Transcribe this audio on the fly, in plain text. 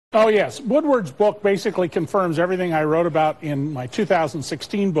Oh, yes. Woodward's book basically confirms everything I wrote about in my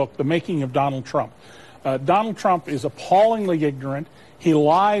 2016 book, The Making of Donald Trump. Donald Trump is appallingly ignorant. He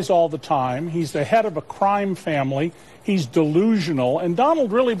lies all the time. He's the head of a crime family. He's delusional. And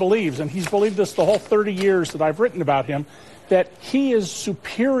Donald really believes, and he's believed this the whole 30 years that I've written about him, that he is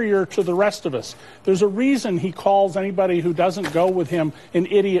superior to the rest of us. There's a reason he calls anybody who doesn't go with him an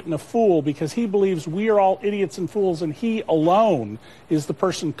idiot and a fool, because he believes we are all idiots and fools, and he alone is the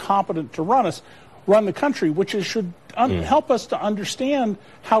person competent to run the country, which should help us to understand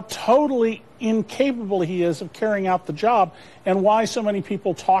how totally incapable he is of carrying out the job and why so many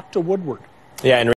people talk to Woodward. Yeah, and